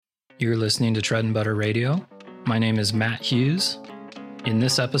You're listening to Tread and Butter Radio. My name is Matt Hughes. In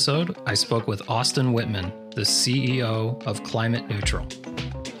this episode, I spoke with Austin Whitman, the CEO of Climate Neutral.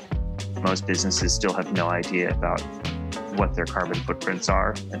 Most businesses still have no idea about what their carbon footprints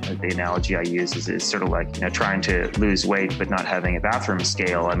are. And the analogy I use is sort of like, trying to lose weight but not having a bathroom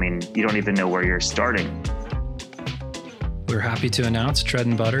scale. I mean, you don't even know where you're starting. We're happy to announce Tread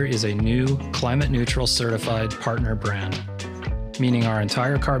and Butter is a new Climate Neutral certified partner brand, meaning our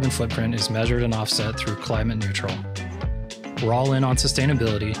entire carbon footprint is measured and offset through Climate Neutral. We're all in on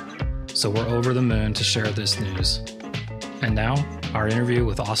sustainability, so we're over the moon to share this news. And now, our interview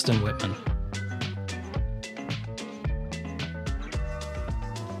with Austin Whitman.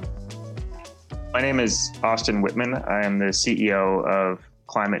 My name is Austin Whitman. I am the CEO of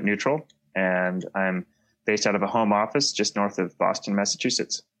Climate Neutral, and I'm based out of a home office just north of Boston,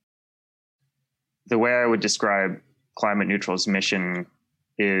 Massachusetts. The way I would describe Climate Neutral's mission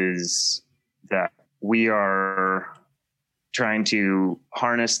is that we are trying to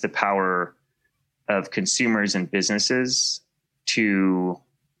harness the power of consumers and businesses to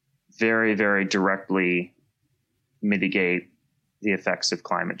very, very directly mitigate the effects of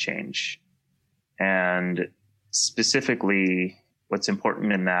climate change. And specifically, what's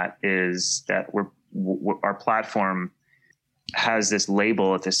important in that is that our platform has this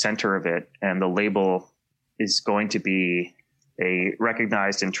label at the center of it, and the label is going to be a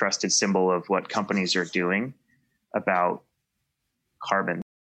recognized and trusted symbol of what companies are doing about carbon.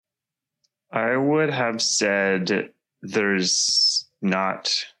 I would have said there's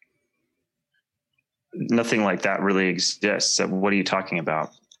nothing like that really exists. What are you talking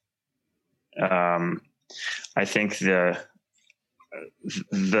about? I think the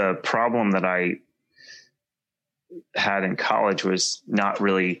problem that I had in college was not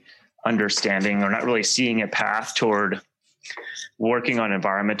really understanding or not really seeing a path toward working on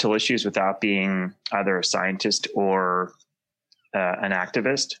environmental issues without being either a scientist or an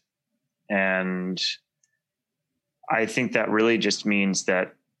activist. And I think that really just means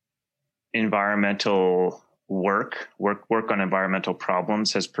that environmental work on environmental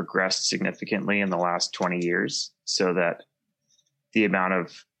problems has progressed significantly in the last 20 years, so that the amount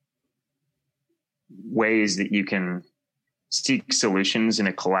of ways that you can seek solutions in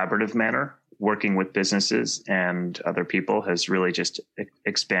a collaborative manner, working with businesses and other people, has really just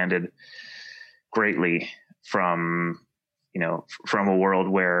expanded greatly from a world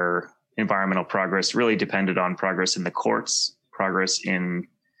where environmental progress really depended on progress in the courts, progress in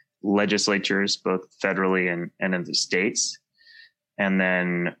legislatures, both federally and in the states, and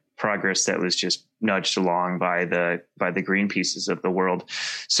then progress that was just nudged along by the Greenpeaces of the world.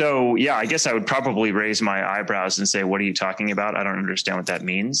 So yeah, I guess I would probably raise my eyebrows and say, what are you talking about? I don't understand what that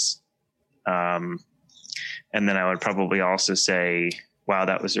means. And then I would probably also say, wow,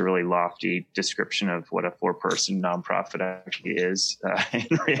 that was a really lofty description of what a 4-person nonprofit actually is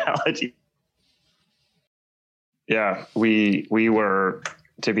in reality. Yeah, we were,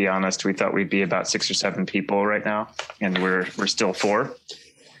 to be honest, we thought we'd be about 6 or 7 people right now, and we're still 4.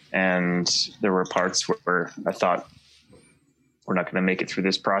 And there were parts where I thought we're not going to make it through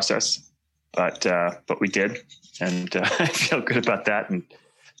this process, but we did, and I feel good about that. And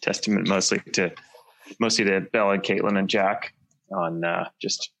testament mostly to Bella and Caitlin and Jack on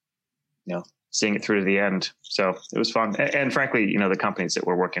just seeing it through to the end. So it was fun, and frankly, the companies that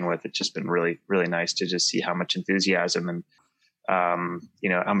we're working with, it's just been really, really nice to just see how much enthusiasm and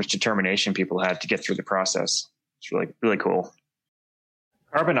how much determination people had to get through the process. It's really, really cool.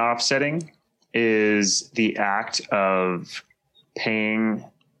 Carbon offsetting is the act of paying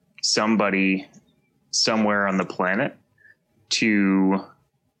somebody somewhere on the planet to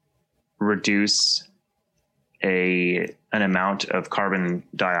reduce an amount of carbon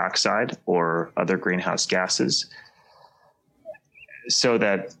dioxide or other greenhouse gases, so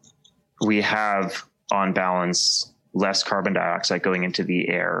that we have, on balance, less carbon dioxide going into the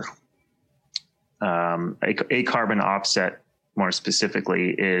air. A carbon offset, more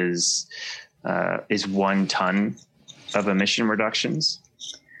specifically, is 1 ton of emission reductions.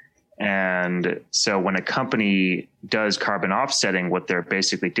 And so when a company does carbon offsetting, what they're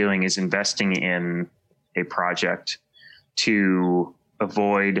basically doing is investing in a project to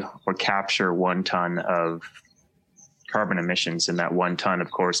avoid or capture 1 ton of carbon emissions. And that 1 ton, of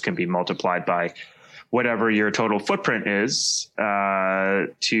course, can be multiplied by whatever your total footprint is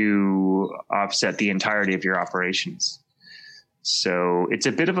to offset the entirety of your operations. So it's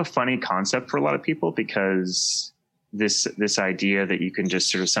a bit of a funny concept for a lot of people, because this idea that you can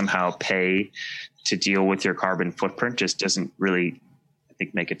just sort of somehow pay to deal with your carbon footprint just doesn't really, I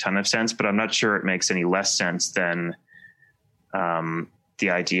think, make a ton of sense. But I'm not sure it makes any less sense than the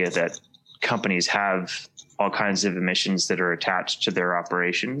idea that companies have all kinds of emissions that are attached to their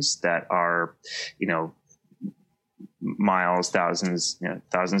operations that are, miles, thousands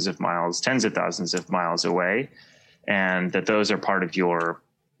of miles, tens of thousands of miles away, and that those are part of your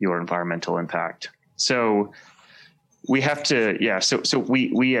environmental impact. So we have to, So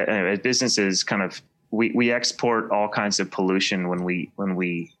we as businesses we export all kinds of pollution when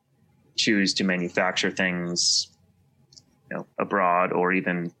we choose to manufacture things, abroad or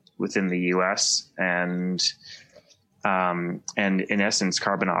even within the U.S. And in essence,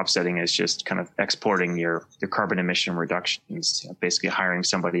 carbon offsetting is just kind of exporting your carbon emission reductions, basically hiring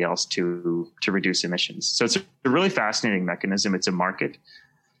somebody else to reduce emissions. So it's a really fascinating mechanism. It's a market.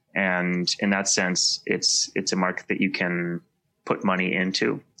 And in that sense, it's a market that you can put money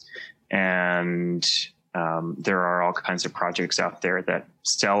into. And there are all kinds of projects out there that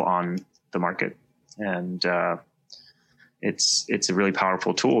sell on the market. And it's a really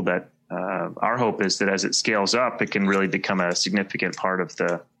powerful tool that our hope is that as it scales up, it can really become a significant part of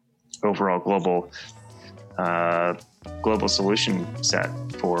the overall global solution set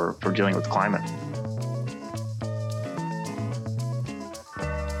for dealing with climate.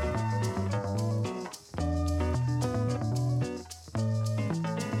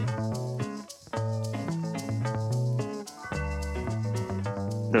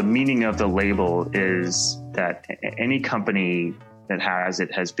 The meaning of the label is that any company that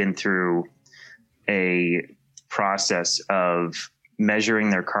has been through a process of measuring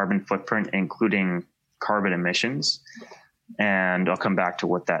their carbon footprint, including carbon emissions. And I'll come back to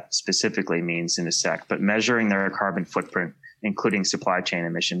what that specifically means in a sec, but measuring their carbon footprint, including supply chain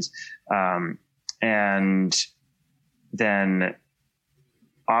emissions, and then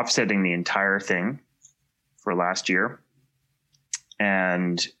offsetting the entire thing for last year,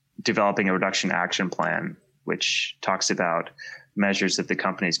 and developing a reduction action plan, which talks about measures that the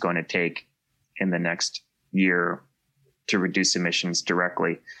company is going to take in the next year to reduce emissions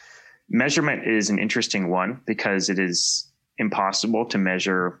directly. Measurement is an interesting one because it is impossible to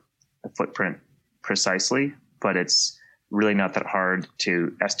measure a footprint precisely, but it's really not that hard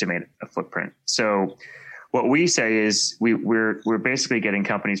to estimate a footprint. So what we say is we're basically getting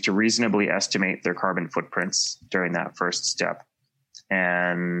companies to reasonably estimate their carbon footprints during that first step.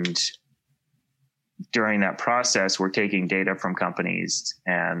 And during that process, we're taking data from companies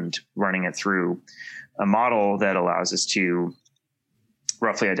and running it through a model that allows us to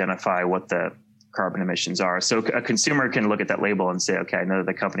roughly identify what the carbon emissions are. So a consumer can look at that label and say, okay, I know that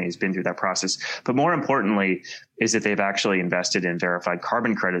the company has been through that process. But more importantly is that they've actually invested in verified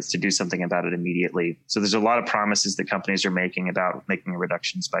carbon credits to do something about it immediately. So there's a lot of promises that companies are making about making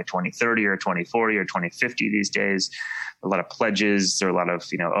reductions by 2030 or 2040 or 2050 these days. A lot of pledges. There are a lot of,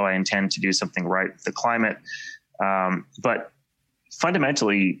 I intend to do something right with the climate. But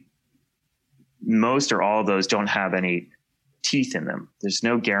fundamentally, most or all of those don't have any teeth in them. There's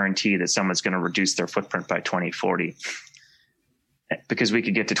no guarantee that someone's going to reduce their footprint by 2040, because we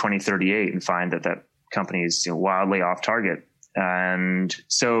could get to 2038 and find that company is wildly off target. And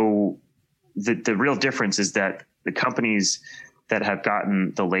so the real difference is that the companies that have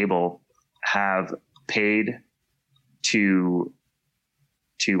gotten the label have paid to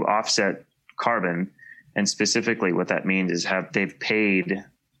offset carbon. And specifically what that means is they've paid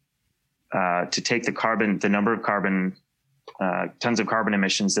to take the number of carbon tons of carbon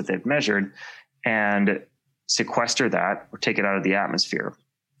emissions that they've measured and sequester that or take it out of the atmosphere.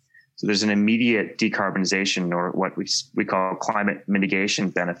 So there's an immediate decarbonization, or what we call climate mitigation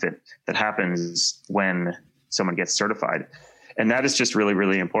benefit, that happens when someone gets certified. And that is just really,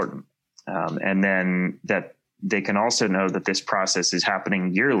 really important. And then that they can also know that this process is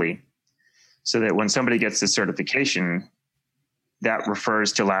happening yearly, so that when somebody gets the certification, that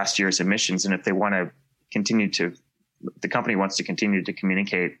refers to last year's emissions. And if they want to the company wants to continue to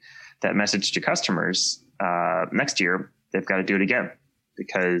communicate that message to customers next year, they've got to do it again,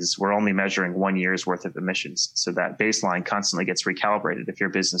 because we're only measuring 1 year's worth of emissions. So that baseline constantly gets recalibrated. If your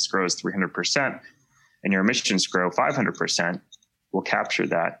business grows 300% and your emissions grow 500%, we'll capture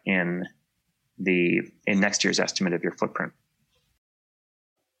that in next year's estimate of your footprint.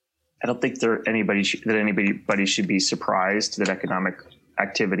 I don't think anybody should be surprised that economic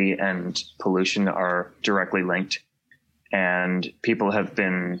activity and pollution are directly linked. And people have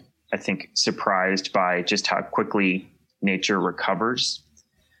been, I think, surprised by just how quickly nature recovers.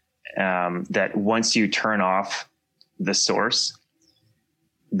 That once you turn off the source,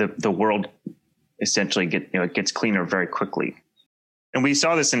 the world essentially gets cleaner very quickly. And we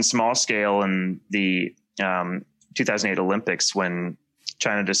saw this in small scale in the 2008 Olympics, when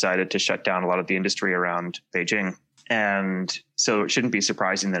China decided to shut down a lot of the industry around Beijing. And so it shouldn't be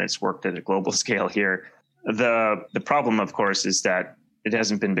surprising that it's worked at a global scale here. The problem, of course, is that it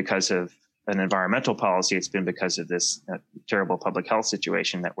hasn't been because of an environmental policy. It's been because of this terrible public health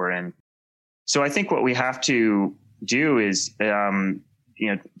situation that we're in. So I think what we have to do is,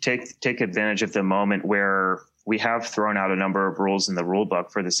 take advantage of the moment where we have thrown out a number of rules in the rule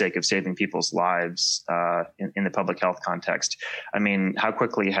book for the sake of saving people's lives in the public health context. I mean, how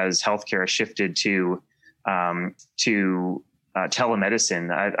quickly has healthcare shifted to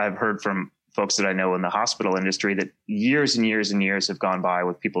telemedicine? I've heard from folks that I know in the hospital industry that years and years and years have gone by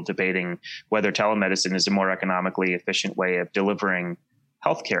with people debating whether telemedicine is a more economically efficient way of delivering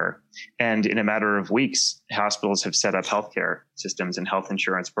healthcare. And in a matter of weeks, hospitals have set up healthcare systems, and health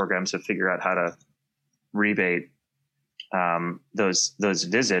insurance programs have figured out how to rebate those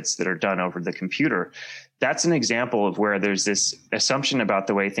visits that are done over the computer. That's an example of where there's this assumption about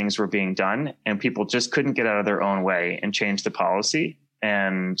the way things were being done, and people just couldn't get out of their own way and change the policy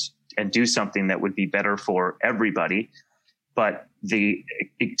and do something that would be better for everybody. But the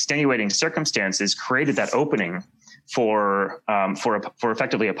extenuating circumstances created that opening for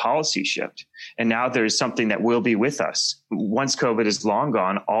effectively a policy shift. And now there's something that will be with us. Once COVID is long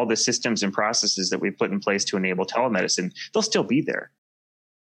gone, all the systems and processes that we put in place to enable telemedicine, they'll still be there.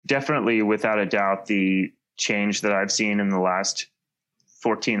 Definitely, without a doubt, the change that I've seen in the last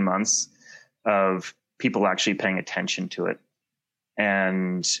 14 months of people actually paying attention to it,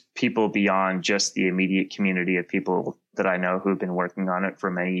 and people beyond just the immediate community of people that I know who've been working on it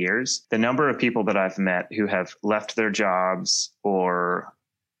for many years. The number of people that I've met who have left their jobs or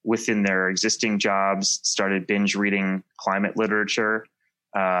within their existing jobs started binge reading climate literature,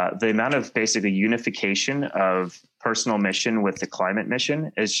 the amount of basically unification of personal mission with the climate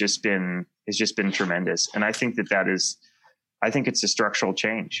mission has just been tremendous. And I think I think it's a structural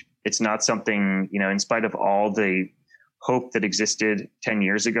change. It's not something, in spite of all the hope that existed 10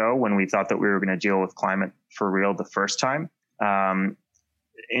 years ago when we thought that we were going to deal with climate for real the first time.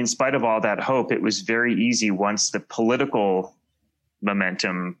 In spite of all that hope, it was very easy once the political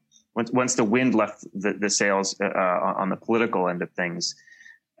momentum, once the wind left the sails on the political end of things,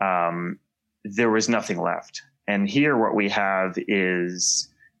 there was nothing left. And here what we have is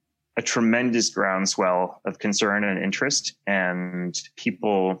a tremendous groundswell of concern and interest, and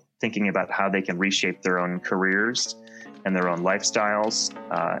people thinking about how they can reshape their own careers and their own lifestyles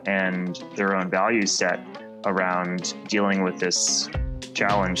and their own value set around dealing with this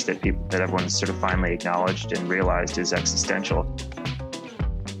challenge that everyone's sort of finally acknowledged and realized is existential.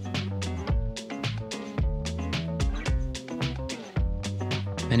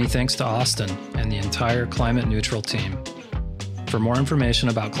 Many thanks to Austin and the entire Climate Neutral team. For more information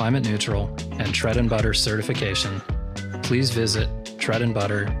about Climate Neutral and Tread and Butter certification, please visit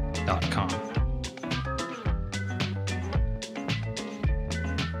treadandbutter.com.